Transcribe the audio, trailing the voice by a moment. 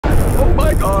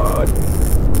my god.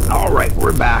 Alright,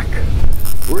 we're back.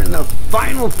 We're in the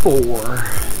final four.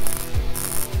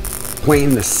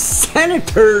 Playing the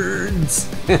Senators.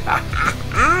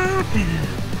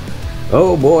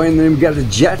 Oh boy, and then we got the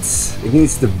Jets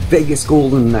against the Vegas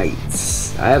Golden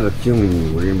Knights. I have a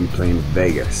feeling we're going to be playing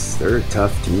Vegas. They're a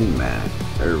tough team, man.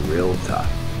 They're real tough.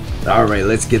 Alright,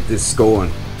 let's get this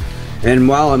going. And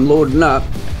while I'm loading up,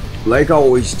 like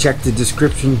always, check the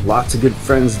description. Lots of good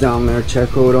friends down there.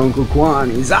 Check out Uncle Quan.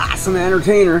 He's awesome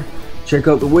entertainer. Check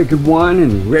out the Wicked One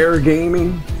and Rare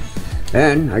Gaming.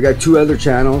 And I got two other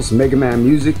channels, Mega Man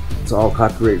Music, it's all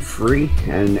copyright free,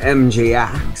 and MJ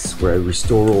Axe, where I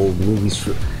restore old movies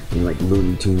for like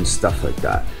Looney Tunes, stuff like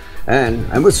that. And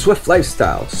I'm with Swift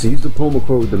Lifestyle, so use the promo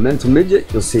code The Mental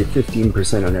Midget, you'll save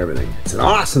 15% on everything. It's an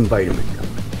awesome vitamin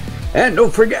company. And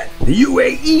don't forget, the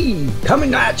U.A.E.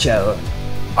 coming at you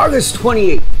August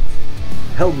 28th,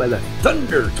 held by the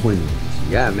Thundur Twins.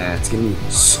 Yeah man, it's gonna be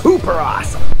super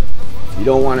awesome. You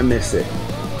don't want to miss it.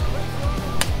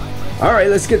 Alright,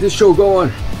 let's get this show going.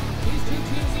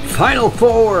 Final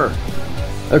four.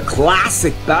 A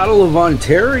classic Battle of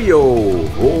Ontario.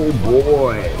 Oh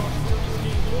boy.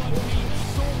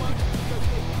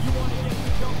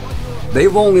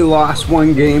 They've only lost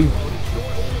one game.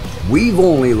 We've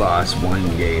only lost one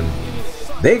game.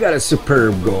 They got a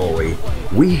superb goalie.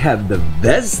 We have the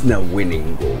Vezina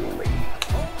winning goalie.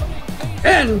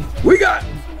 And we got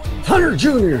Hunter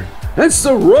Jr. and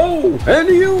Thoreau and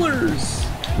Healers.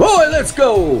 Boy, let's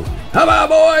go! How about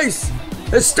boys?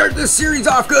 Let's start this series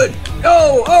off good.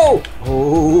 Oh!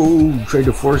 Try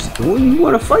to force it. Oh, you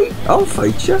want to fight? I'll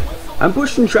fight you. I'm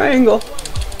pushing triangle.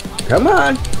 Come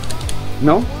on.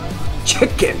 No?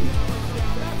 Chicken.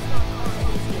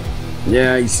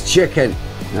 Yeah, he's chicken.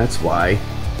 That's why.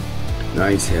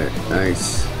 Nice hit.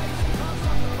 Nice.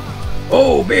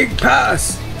 Oh, big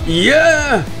pass.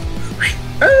 Yeah.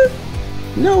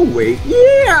 No way.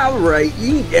 Yeah, alright.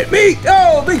 You can get me.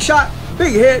 Oh, big shot.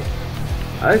 Big hit.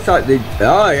 I thought they'd...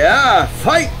 Oh, yeah.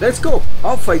 Fight. Let's go.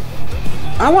 I'll fight.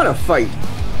 I want to fight.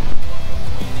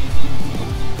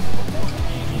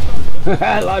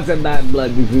 Lots of bad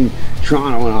blood between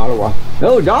Toronto and Ottawa.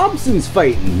 Oh, Dobson's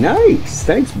fighting. Nice.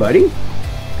 Thanks, buddy.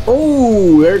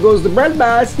 Oh, there goes the bread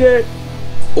basket.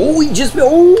 Oh, he just...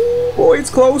 Oh, boy, it's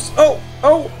close.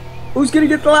 Oh. Who's going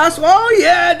to get the last one? Oh,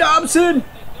 yeah, Dobson.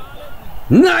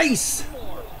 Nice!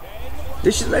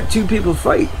 They should let two people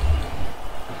fight.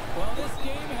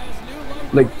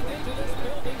 Like,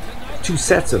 two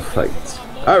sets of fights.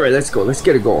 Alright, let's go. Let's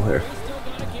get a goal here.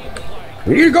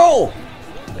 We need a goal!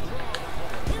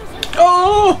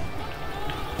 Oh!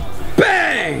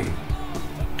 Bang!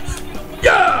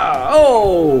 Yeah!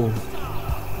 Oh!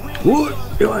 What?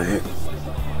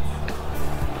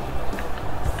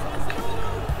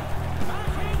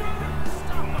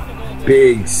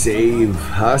 Big save,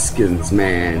 Huskins,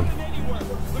 man.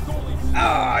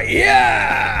 Oh,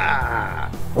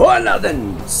 yeah!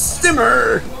 1-0,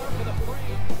 Simmer!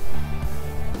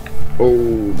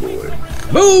 Oh, boy.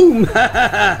 Boom!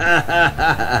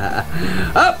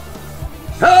 Up!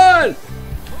 On!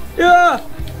 Yeah!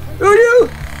 Who you?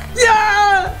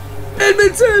 Yeah!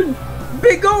 Edmondson!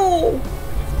 Big goal!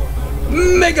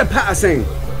 Mega passing!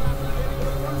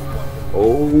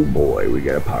 Oh, boy, we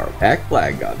got a power.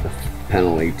 Ekblad got the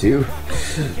penalty too.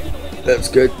 That's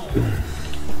good.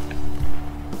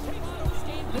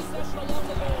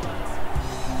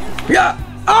 Yeah!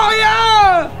 Oh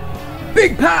yeah!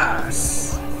 Big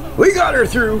pass! We got her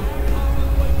through.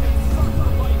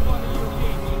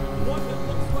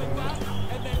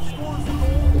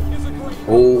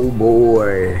 Oh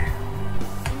boy.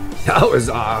 That was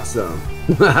awesome.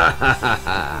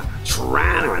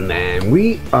 Toronto, man.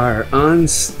 We are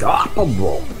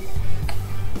unstoppable.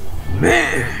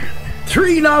 Man,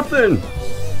 3-0.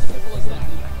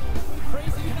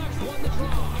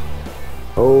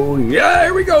 Oh yeah,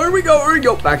 here we go.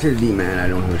 Back to the D, man. I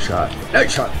don't have a shot.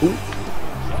 Nice shot. Ooh.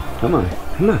 Come on.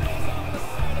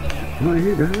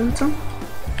 Here, got some.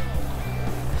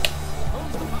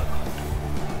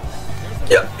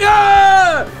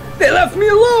 Yeah! They left me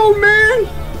alone, man.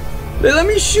 They let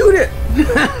me shoot it.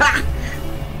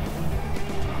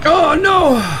 Oh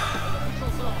no.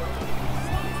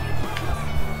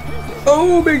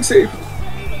 Oh, big save.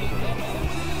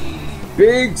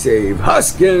 Big save.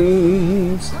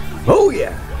 Huskins. Oh,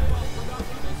 yeah.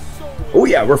 Oh,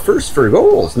 yeah. We're first for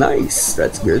goals. Nice.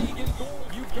 That's good.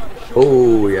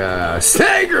 Oh, yeah.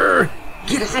 Stagger.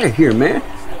 Get out of here, man.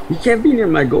 You can't be near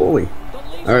my goalie.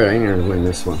 All right, I'm going to win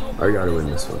this one. I got to win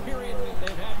this one.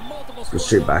 Let's go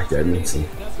straight back to Edmondson.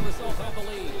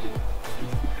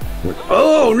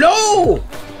 Oh, no.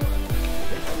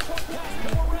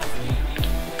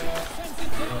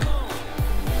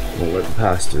 We'll let it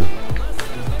pass through.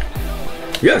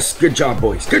 Yes, good job,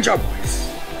 boys. Good job, boys.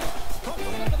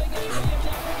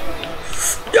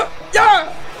 Yeah,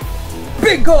 yeah.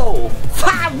 Big goal.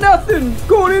 5-0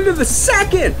 going into the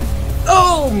second.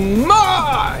 Oh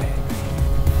my!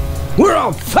 We're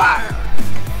on fire.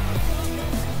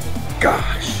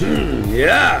 Gosh,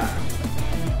 yeah.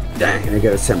 Dang, I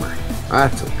got a simmer.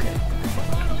 That's okay.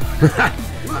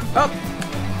 Up.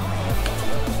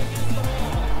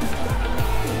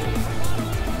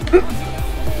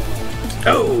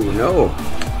 Oh no,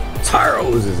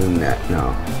 Taros is in that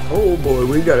now. Oh boy,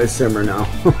 we got a simmer now.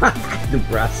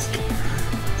 Nebraska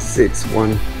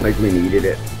 6-1, like we needed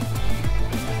it.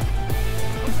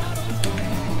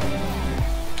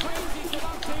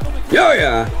 Oh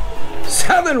yeah,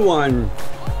 7-1.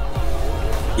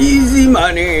 Easy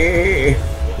money.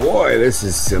 Boy, this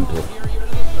is simple.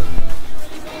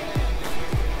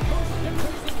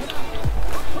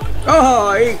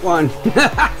 Oh, 8-1.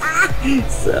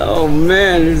 So,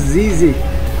 man, this is easy.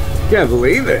 Can't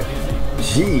believe it.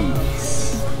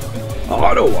 Jeez.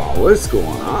 Ottawa, what's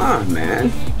going on,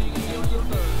 man?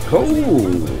 Oh,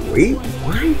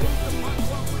 8-1?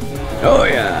 Oh,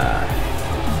 yeah.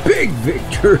 Big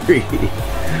victory.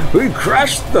 We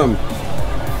crushed them.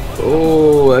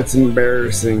 Oh, that's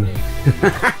embarrassing.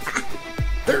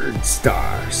 Third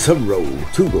star, Sub-Row,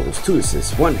 2 goals, 2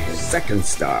 assists, 1 hit. Second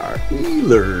star,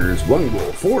 Ehlers, 1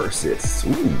 goal, 4 assists.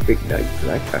 Ooh, big night for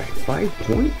that guy. 5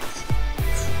 points.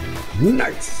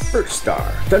 Nice. First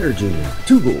star, Thundur Jr.,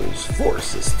 2 goals, 4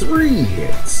 assists, 3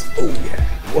 hits. Oh yeah,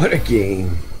 what a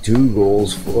game. 2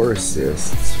 goals, 4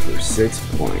 assists for 6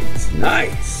 points.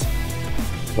 Nice.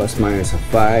 Plus minus a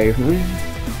 5.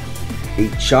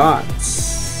 8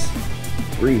 shots,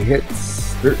 3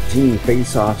 hits, 13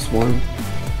 face-offs, 1.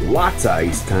 Lots of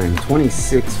ice time,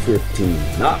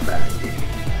 26-15. Not bad game.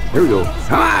 Here we go.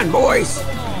 Come on, boys.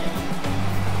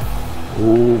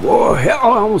 Oh, boy. I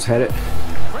almost had it.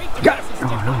 Got it.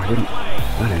 Oh, no, I didn't.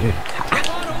 But I did.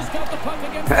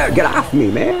 Hey, get off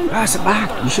me, man. Pass it back.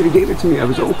 You should have gave it to me. I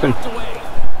was open.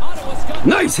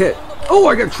 Nice hit. Oh,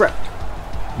 I got trapped.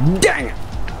 Dang it.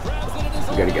 I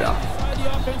got to get off.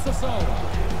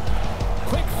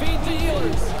 Quick feed to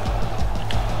Ehlers.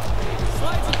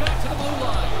 Slides it back to the blue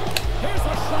line. Here's a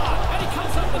shot, and he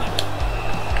comes up with it.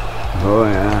 Oh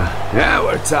yeah, yeah.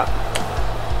 What's up?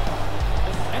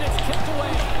 And it's kicked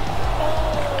away.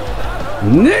 Oh,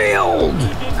 nailed!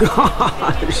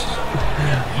 Gosh.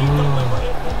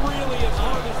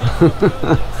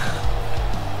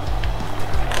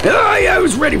 Oh yeah, I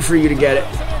was ready for you to get it.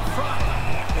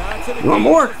 You want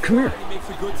more? Come here.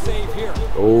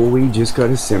 Oh, we just got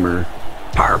a simmer.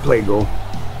 Power play goal.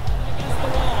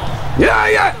 Yeah,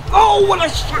 yeah. Oh, what a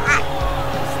shot.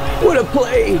 What a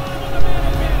play.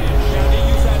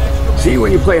 See,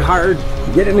 when you play hard,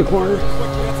 you get in the corner,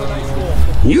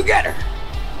 you get her.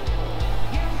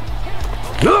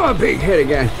 Oh, a big hit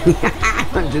again.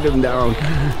 Hunted him down.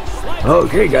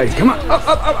 Okay, guys, come on. Up,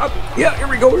 up, up, up. Yeah, here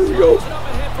we go, here we go.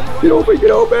 Get open,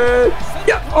 get open.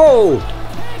 Yeah, oh.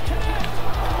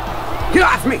 Get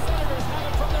off me.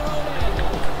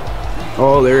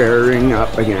 Oh, they're airing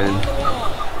up again.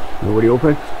 Nobody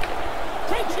open?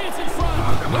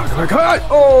 Oh, come on, come on, come on!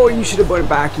 Oh, you should have put it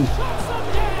back.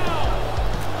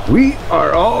 We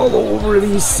are all over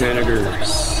these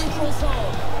Senators.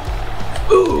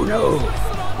 Oh, no.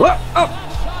 What? Up!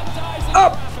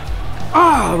 Up!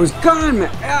 Ah, I was gone, man.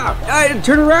 Ah, I had to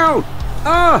turn around.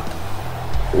 Ah!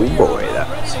 Oh, boy, that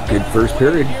was a good first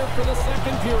period.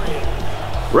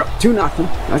 We're up 2-0.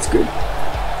 That's good.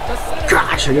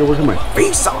 Gosh, I gotta work on my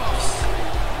face-offs.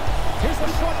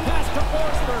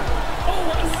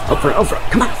 Up front, up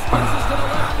front, come on.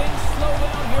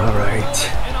 All right,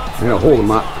 I'm gonna hold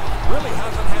him up.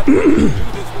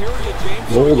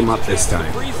 We'll hold him up this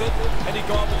time.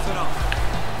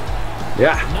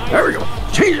 Yeah, there we go.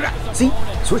 Change it up. See,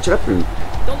 switch it up and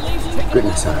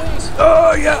goodness heavens.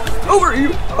 Oh yeah, over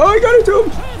you. Oh, I got it to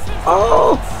him.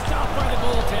 Oh,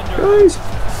 guys.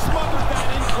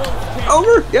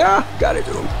 Over, yeah, got it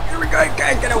to him. Here we go,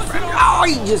 can't get over. Oh,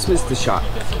 he just missed the shot.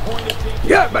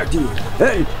 Yeah, back to you.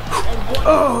 Hey.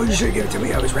 Oh, you should have given it to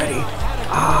me. I was ready.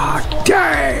 Ah,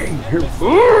 dang. Here.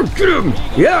 Oh, get him.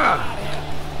 Yeah.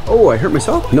 Oh, I hurt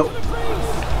myself? No.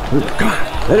 Come on,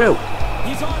 let it out.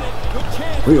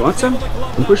 Oh, you want some?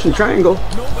 I'm pushing the triangle.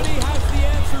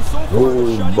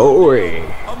 Oh, boy.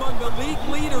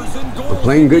 We're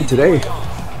playing good today.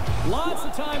 Lots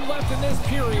of time left in this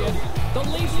period. The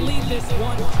Leafs lead this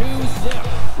one 2-0.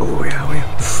 Oh, yeah, oh,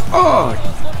 yeah. Oh!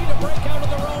 Looking to break out of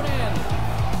their own end.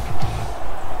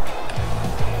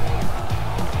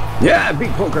 Yeah,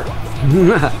 big poker.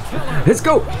 Let's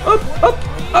go. Up, up,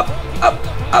 up, up,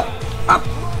 up, up.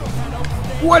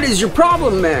 What is your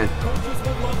problem, man?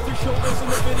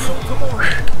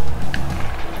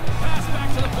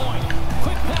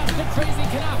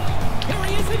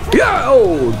 Yeah,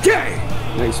 oh, dang.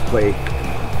 Nice play.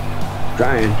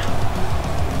 Trying.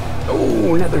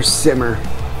 Oh, another simmer.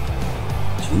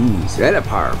 Jeez, and a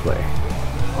power play.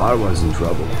 Ottawa's in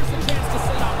trouble.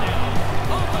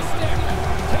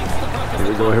 Here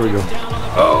we go, here we go.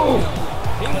 Oh!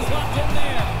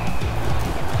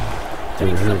 Here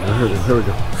we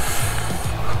go.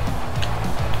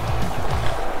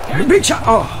 Big shot!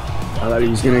 Oh! I thought he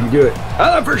was gonna do it. I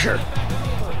thought for sure.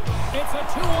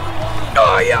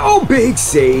 Oh, yeah! Oh, big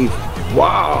save!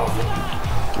 Wow!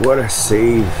 What a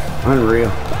save.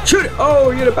 Unreal. Shoot it!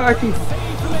 Oh, you get it back.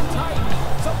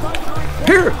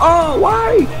 Here! Oh,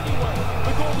 why?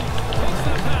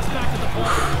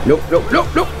 Nope, nope, nope,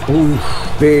 nope. Ooh,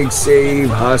 big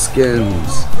save,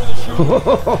 Huskins.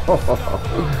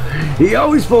 He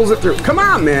always pulls it through. Come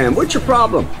on, man. What's your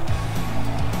problem?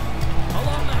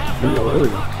 Here we go, here we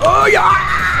go. Oh, yeah!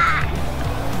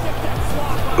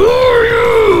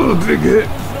 Oh, yeah! Big hit.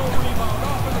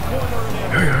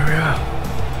 Yeah.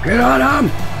 Get on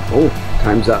him. Oh,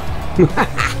 time's up.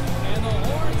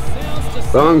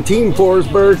 Wrong team,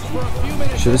 Forsberg.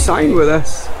 Should have signed with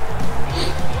us.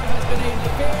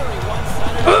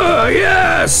 Oh,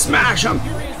 yeah! Smash him!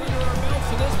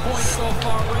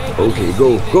 Okay,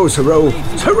 go. Go, Saro!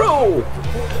 Saro!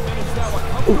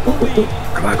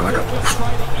 Come on, come on, come on.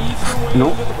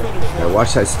 No. Gotta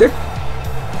watch that stick.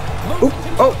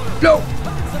 Oh, no!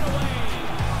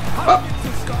 Up!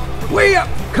 Way up!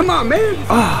 Come on, man!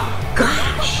 Oh,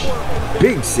 gosh!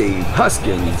 Big save,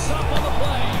 Huskins.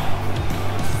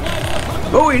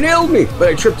 Oh, he nailed me, but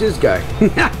I tripped his guy.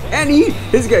 And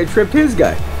his guy tripped his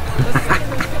guy.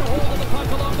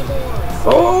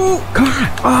 Oh, come on.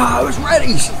 Oh, I was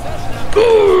ready.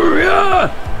 Oh, yeah.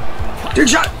 Big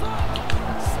shot.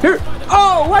 Here.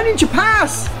 Oh, why didn't you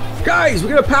pass? Guys, we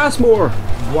gotta pass more.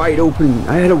 Wide open.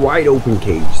 I had a wide open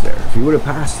cage there. If you would have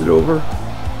passed it over.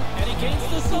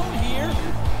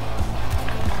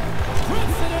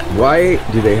 Why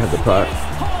do they have the puck?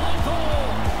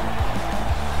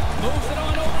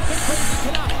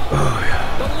 Oh, yeah.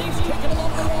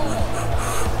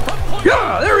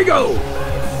 Yeah, there we go.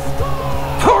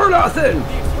 4-0.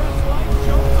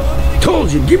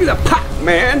 Told you, give me the puck,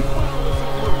 man.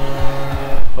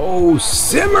 Oh,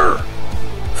 simmer.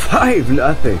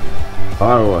 5-0.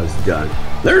 Ottawa's done.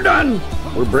 They're done.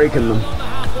 We're breaking them.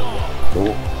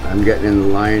 Oh, I'm getting in the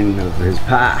line of his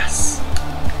pass.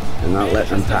 I'm not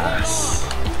letting him pass.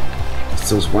 It's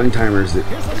those one-timers that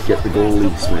get the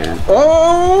goalies, man.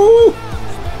 Oh!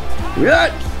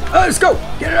 Yeah. Let's go.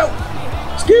 Get it out.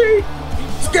 Skate.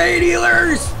 Skate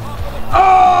healers.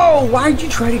 Oh, why'd you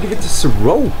try to give it to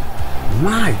Saro?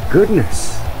 My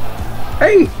goodness.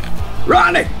 Hey,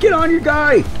 Ronick, get on your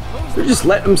guy. They're just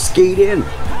letting him skate in.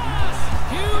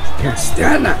 Can't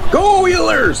stand that. Go,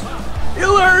 healers.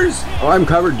 Healers. Oh, I'm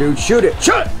covered, dude. Shoot it.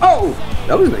 Shoot it. Oh,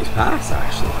 that was a nice pass,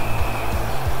 actually.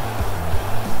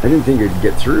 I didn't think it'd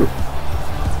get through.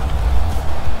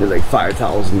 There's like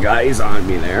 5,000 guys on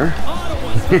me there.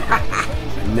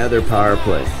 Another power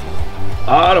play.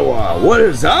 Ottawa, what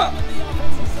is up?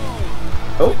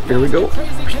 Oh, here we go.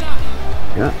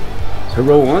 Yeah.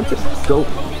 Saro wants it. Go.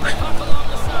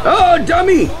 Oh,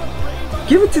 dummy!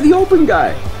 Give it to the open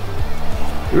guy.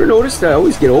 You ever noticed I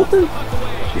always get open?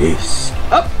 Jeez.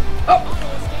 Up, up.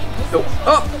 No,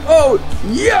 up. Oh,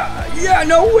 yeah, yeah.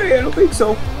 No way. I don't think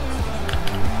so.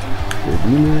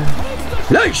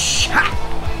 Nice shot.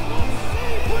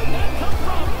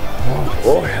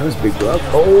 Oh, that was a big glove.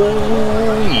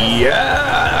 Oh,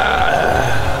 yeah.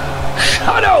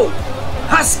 Shutout.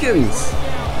 Huskins.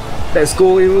 Best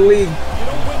goalie in the league.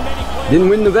 Didn't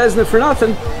win the Vezina for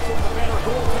nothing.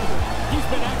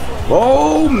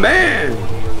 Oh, man.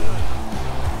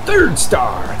 Third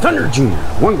star. Thundur Jr.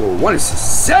 1 goal, 1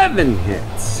 assist, 7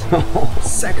 hits.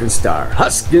 Second star.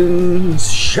 Huskins.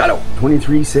 Shutout.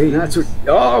 23 saves. That's what.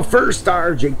 Oh, first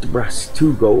star. Jake DeBrusk.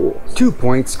 2 goals. 2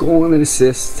 points. Goal and an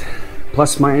assist.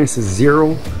 Plus minus is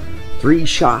 0. 3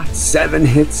 shots. 7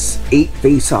 hits. 8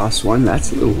 face-offs. 1.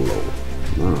 That's a little low.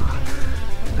 Oh.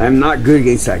 I'm not good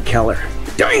against that Keller.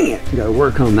 Dang it! We gotta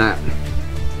work on that.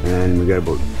 And we got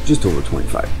about just over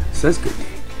 25. So that's good.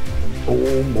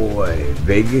 Oh boy.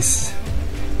 Vegas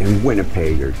and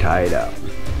Winnipeg are tied up.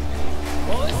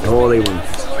 Oh, they won.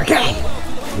 Okay.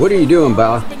 What are you doing,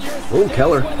 Bala? Oh,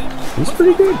 Keller. He's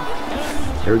pretty good.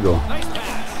 There we go.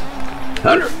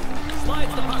 Thundur.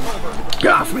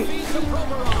 Get off me.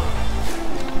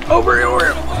 Over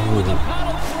here.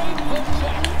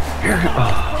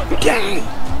 Oh. Dang.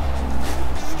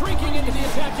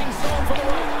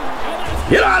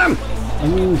 Get on him.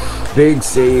 Oof, big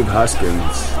save,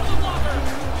 Huskins.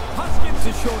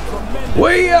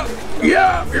 Way up.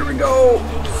 Yeah, here we go.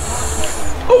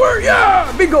 Over,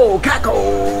 yeah, big ol'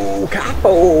 Caco.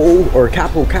 Capo. Or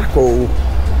Capo.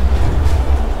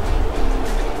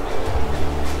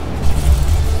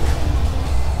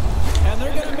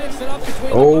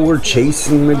 Oh, we're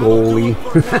chasing the goalie.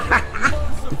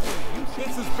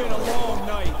 This has been a long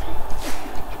night.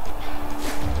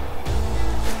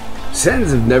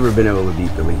 Sens have never been able to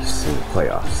beat the Leafs in the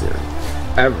playoffs here.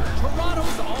 Ever.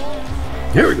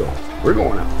 Here we go. We're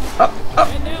going up. Up.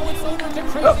 And now it's over to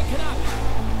Crazy Up. Canucks.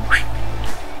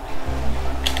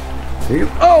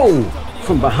 Oh,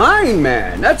 from behind,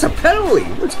 man. That's a penalty.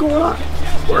 What's going on?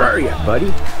 Where are you,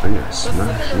 buddy? I'm gonna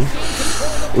smash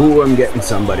you. Ooh, I'm getting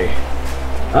somebody.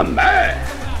 I'm mad.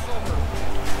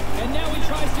 And now he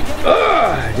tries to get it.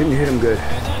 I didn't hit him good.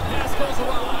 And that pass goes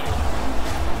awry.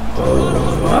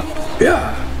 Up.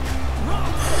 Yeah.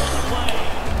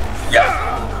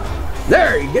 Yeah.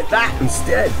 There, you get that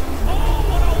instead.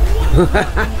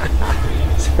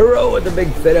 Zero with the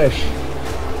big finish.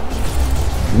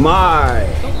 My.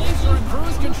 The Leafs are in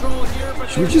cruise control here, but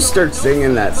Should we just start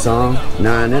singing that song?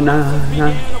 Na na na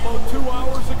na. about 2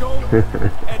 hours ago,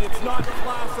 and it's not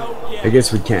class out yet. I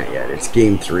guess we can't yet. It's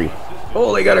game 3.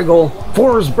 Oh, they got a goal.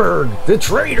 Forsberg, the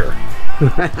traitor.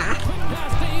 Pass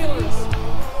to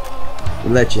Ehlers.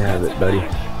 We'll let you have it, buddy.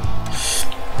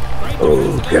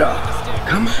 Oh, get off.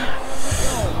 Come on.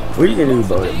 What are you going to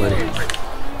do about it, buddy?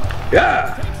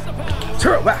 Yeah.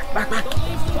 Throw back.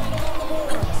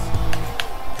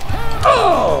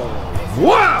 Oh,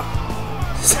 wow.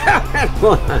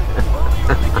 7-1.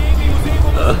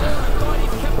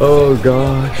 Oh,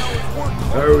 gosh.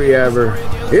 Are we ever?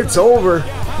 It's over.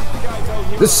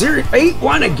 The series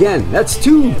 8-1 again. That's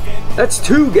two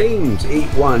games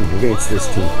 8-1 against this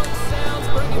team.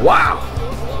 Wow.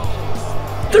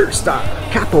 Third star,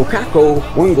 Capo,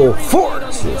 1 goal, 4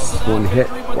 assists, 1 hit.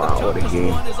 Wow, what a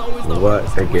game.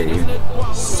 What a game.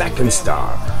 Second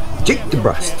star, Jake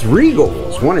DeBrusk, 3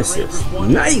 goals, 1 assist.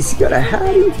 Nice, got a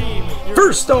hattie.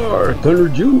 First star, Thundur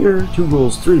Jr., 2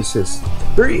 goals, 3 assists,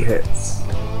 3 hits.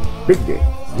 Big game.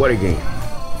 What a game.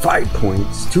 5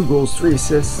 points, 2 goals, 3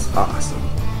 assists. Awesome.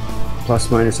 Plus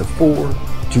minus a 4,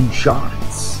 2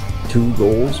 shots, 2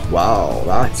 goals. Wow,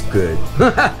 that's good.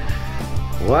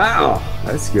 Wow,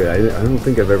 that's good. I don't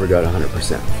think I've ever got 100%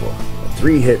 before.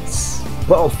 3 hits,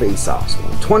 12 face-offs,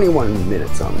 21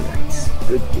 minutes on the ice.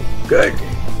 Good game. Good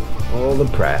game. All the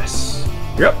press.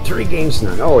 You're up 3 games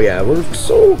to 0. Oh yeah, we're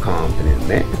so confident,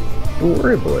 man. Don't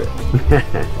worry about it.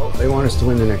 Oh, they want us to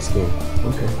win the next game.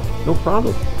 Okay, no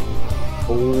problem.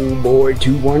 Oh boy,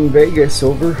 2-1 Vegas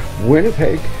over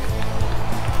Winnipeg.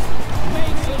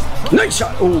 Nice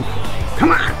shot. Oh,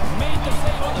 come on.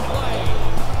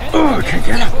 Oh, I can't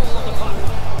get up.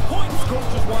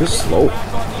 Just slow.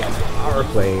 Power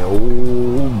play.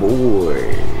 Oh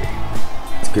boy.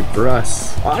 It's good for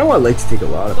us. Ottawa likes to take a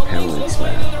lot of penalties,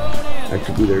 man. That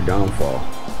could be their downfall.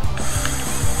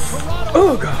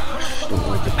 Oh gosh. Don't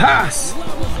like the pass.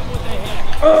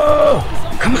 Oh,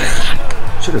 come on.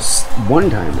 Should have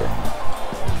one-timed it.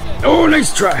 Oh,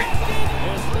 nice try.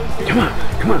 Come on.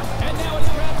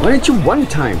 Why didn't you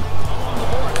one-time?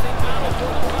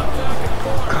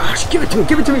 Gosh, give it to me.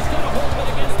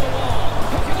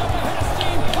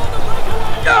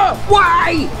 Oh,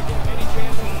 why?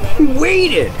 He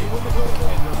waited.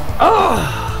 Oh,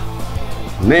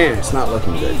 man, it's not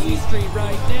looking good.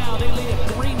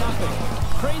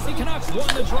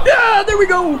 Yeah, there we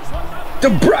go.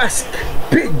 DeBrusk,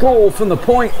 big goal from the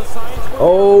point.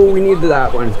 Oh, we needed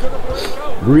that one.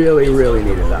 Really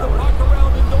needed that one.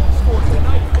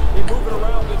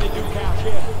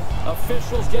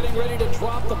 Officials getting ready to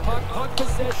drop the puck. Puck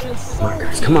possession. Come on,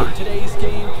 guys, come on. Today's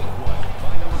game.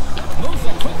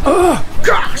 Oh,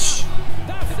 gosh.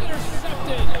 That's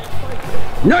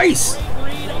intercepted. Nice.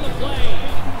 Read on the play.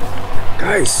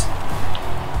 Guys.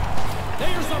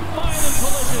 There's a violent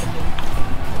collision.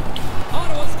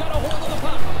 Ottawa's got a hold of the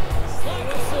puck. Slack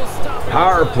will still stop it.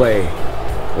 Power play.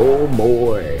 Oh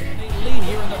boy. They lead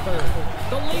here in the third.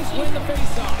 The Leafs win the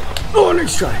faceoff. Oh,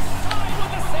 nice try.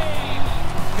 With the save.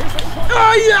 Here's a shot.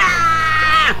 Oh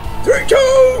yeah!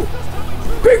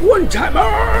 3-2. Big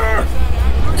one-timer.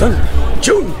 Thundur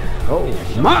Jr. Oh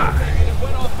my.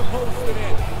 Went off the post and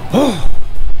in. Oh,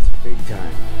 big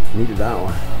time. Needed that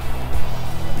one.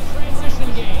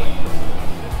 Transition game.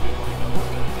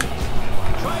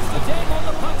 Tries to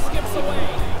dangle, the puck skips away.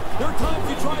 There are times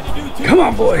you try to do too. Come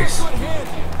on, boys.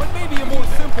 But maybe Maybe a more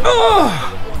simple. Oh,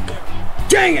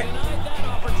 dang it!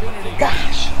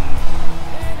 Gosh.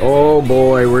 Oh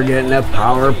boy, we're getting a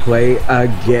power play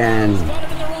again.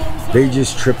 They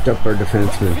just tripped up our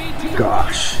defenseman.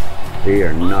 Gosh, they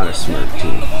are not a smart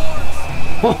team.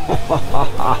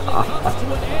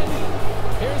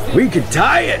 We could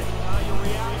tie it.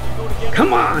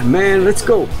 Come on, man, let's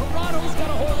go. Toronto's got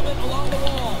a hold of it along the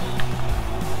wall.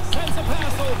 Sends a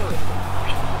pass over.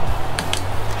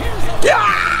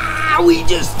 Yeah, we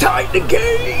just tied the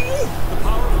game.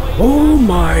 Oh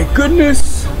my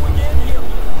goodness.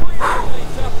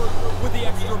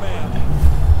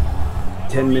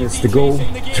 10 minutes to go.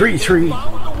 3-3.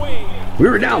 We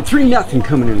were down 3-0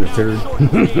 coming in the third.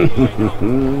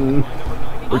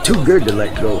 We're too good to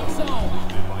let go.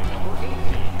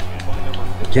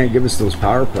 You can't give us those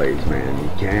power plays, man. You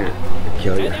can't. They'll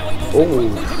kill you.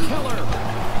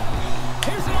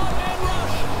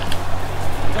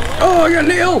 Oh, I got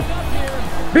nailed.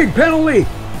 Big penalty.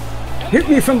 Hit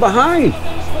me from behind.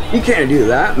 You can't do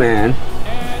that, man.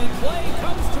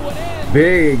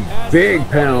 Big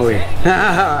penalty.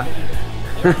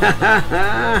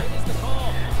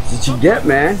 What you get,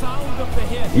 man?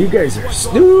 You guys are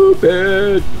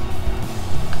stupid.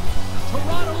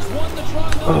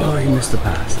 Oh, he missed the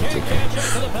pass. That's okay.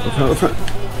 Up front.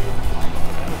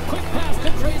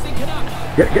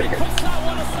 Get it.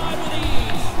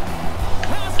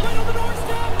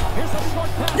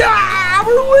 Yeah,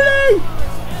 we're winning!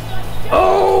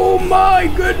 Oh my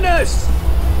goodness!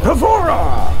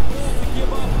 Pavora!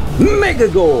 Mega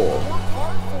goal!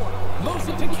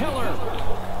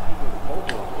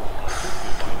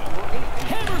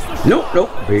 Nope.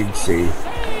 Big save.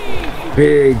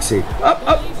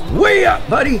 Up, way up,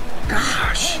 buddy.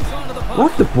 Gosh.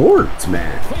 Off the boards,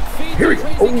 man. Here we go.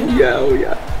 Oh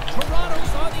yeah.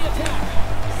 Toronto's on the attack.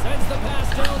 Sends the pass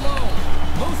down low.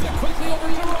 Moves it quickly over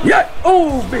to Yeah.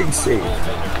 Oh, big save.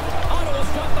 Ottawa's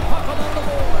got the puck along the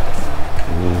boards.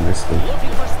 Oh, missed him. Looking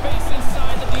for space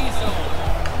inside the D zone.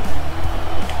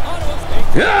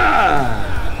 Ottawa's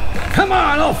Yeah. Come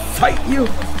on, I'll fight you.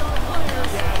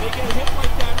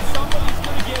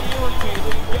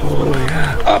 Oh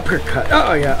yeah, uppercut.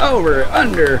 Oh yeah, over,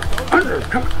 under.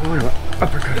 Come on,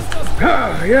 uppercut.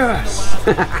 Oh yes.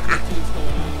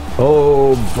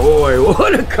 Oh boy,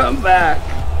 what a comeback!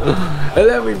 And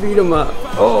then we beat him up.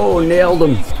 Oh, nailed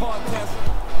him.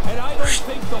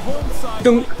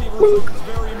 Dunk.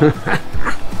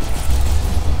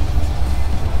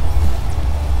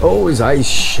 Oh, his eyes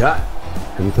shut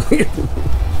completely.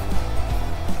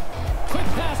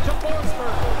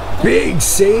 Big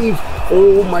save.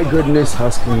 Oh my goodness,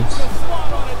 Huskins.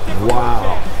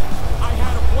 Wow.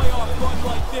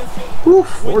 Whew,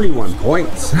 41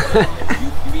 points.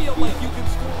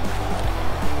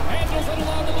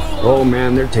 Oh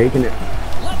man, they're taking it.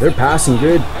 They're passing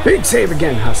good. Big save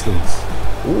again, Huskins.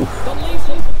 Oof.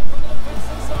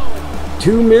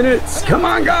 2 minutes. Come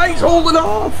on, guys, hold it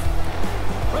off.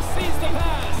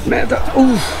 Man,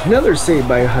 oof, another save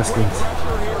by Huskins.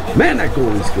 Man, that goal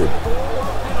is good.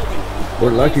 We're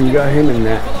lucky we got him in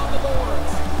that.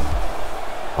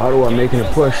 Ottawa making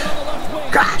a push.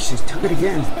 Gosh, he's took it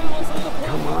again.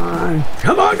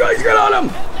 Come on, guys, get on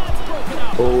him.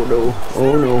 Oh no.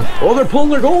 Oh, they're pulling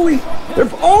their goalie. The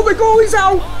goalie's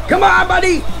out. Come on,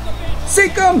 buddy.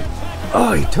 Sink him.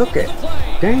 Oh, he took it.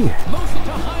 Dang it.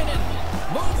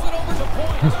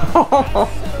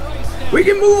 We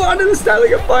can move on to the Stanley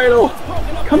Cup final.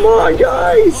 Come on,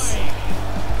 guys.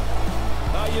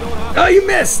 Oh, you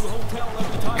missed.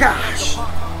 Gosh.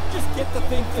 Just get the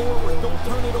thing forward. Don't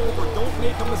turn it over. Don't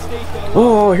make a mistake.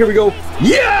 Oh, here we go.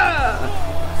 Yeah.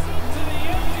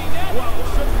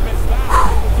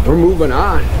 We're moving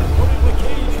on.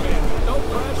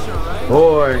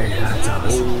 Boy, that's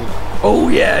awesome. Oh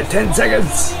yeah, 10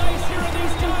 seconds.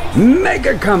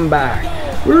 Mega comeback.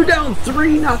 We're down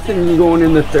 3-0 going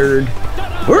in the third.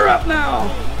 We're up now.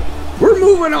 We're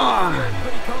moving on.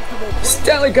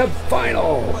 Stanley Cup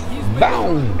final.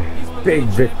 Bound. Big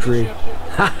victory.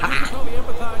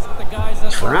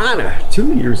 Toronto,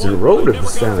 2 years in a row to the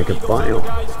Stanley Cup final.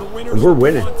 And we're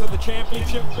winning.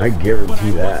 I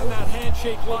guarantee that.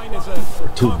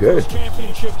 We're too good.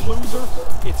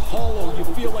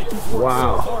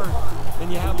 Wow.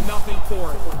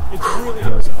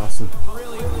 That was awesome.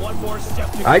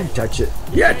 I'd touch it.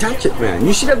 Yeah, touch it, man.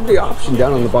 You should have the option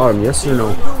down on the bottom, yes or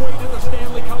no.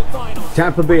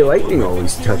 Tampa Bay Lightning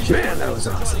always touch it. Man, that was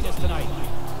awesome.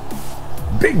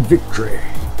 Big victory.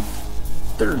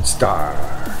 Third star.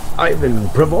 Ivan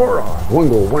Pravora. 1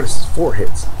 goal, 1 assist, 4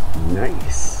 hits.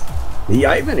 Nice. The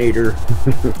Ivanator,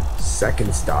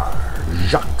 second star.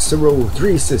 Jacques Sero,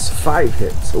 3 assists, 5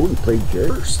 hits. Oh, he played good.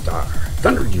 First star.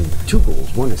 Thundur Jr., 2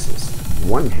 goals, 1 assist,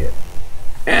 1 hit.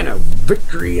 And a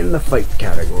victory in the fight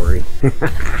category.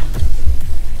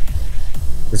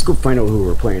 Let's go find out who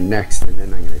we're playing next, and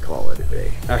then I'm going to call it a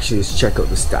day. Actually, let's check out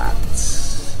the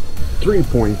stats. 3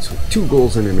 points with 2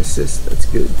 goals and an assist. That's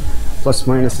good. Plus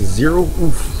minus is 0.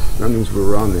 Oof. That means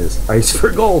we're on this ice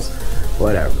for goals.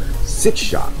 Whatever. 6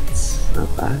 shots.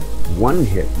 Not bad. 1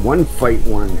 hit, 1 fight,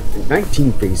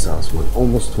 19 face-offs,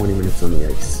 almost 20 minutes on the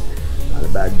ice. Not a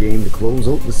bad game to close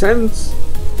out the sentence.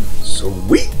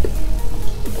 Sweet.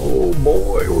 Oh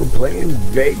boy, we're playing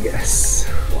Vegas.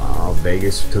 Wow,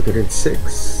 Vegas took it at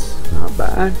 6. Not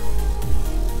bad.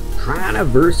 Toronto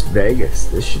versus Vegas.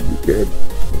 This should be good.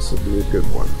 This will be a good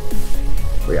one.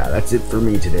 But yeah, that's it for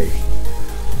me today.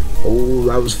 Oh,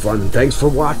 that was fun. Thanks for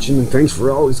watching, and thanks for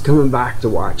always coming back to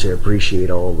watch. I appreciate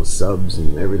all the subs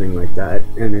and everything like that.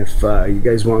 And if you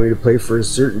guys want me to play for a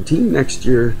certain team next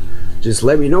year, just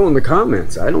let me know in the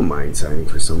comments. I don't mind signing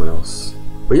for someone else.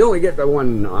 But you only get that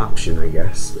one option, I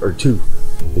guess. Or 2.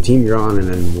 The team you're on and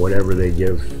then whatever they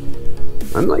give.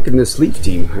 I'm liking this Leaf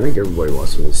team. I think everybody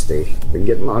wants me to stay. Been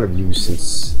getting a lot of views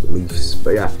since the Leafs.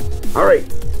 But yeah. Alright.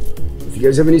 If you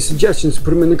guys have any suggestions,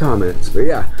 put them in the comments. But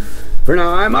yeah. For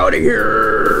now, I'm out of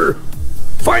here.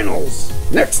 Finals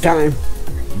next time.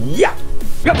 Yeah.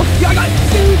 Oh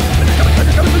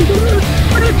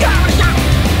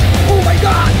my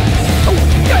God. Oh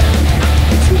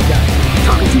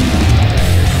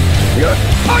yeah.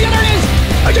 Oh yeah, there it is.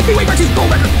 I just be waiting for his goal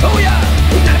record. Oh yeah.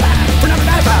 We're not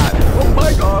bad. Oh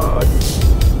my God.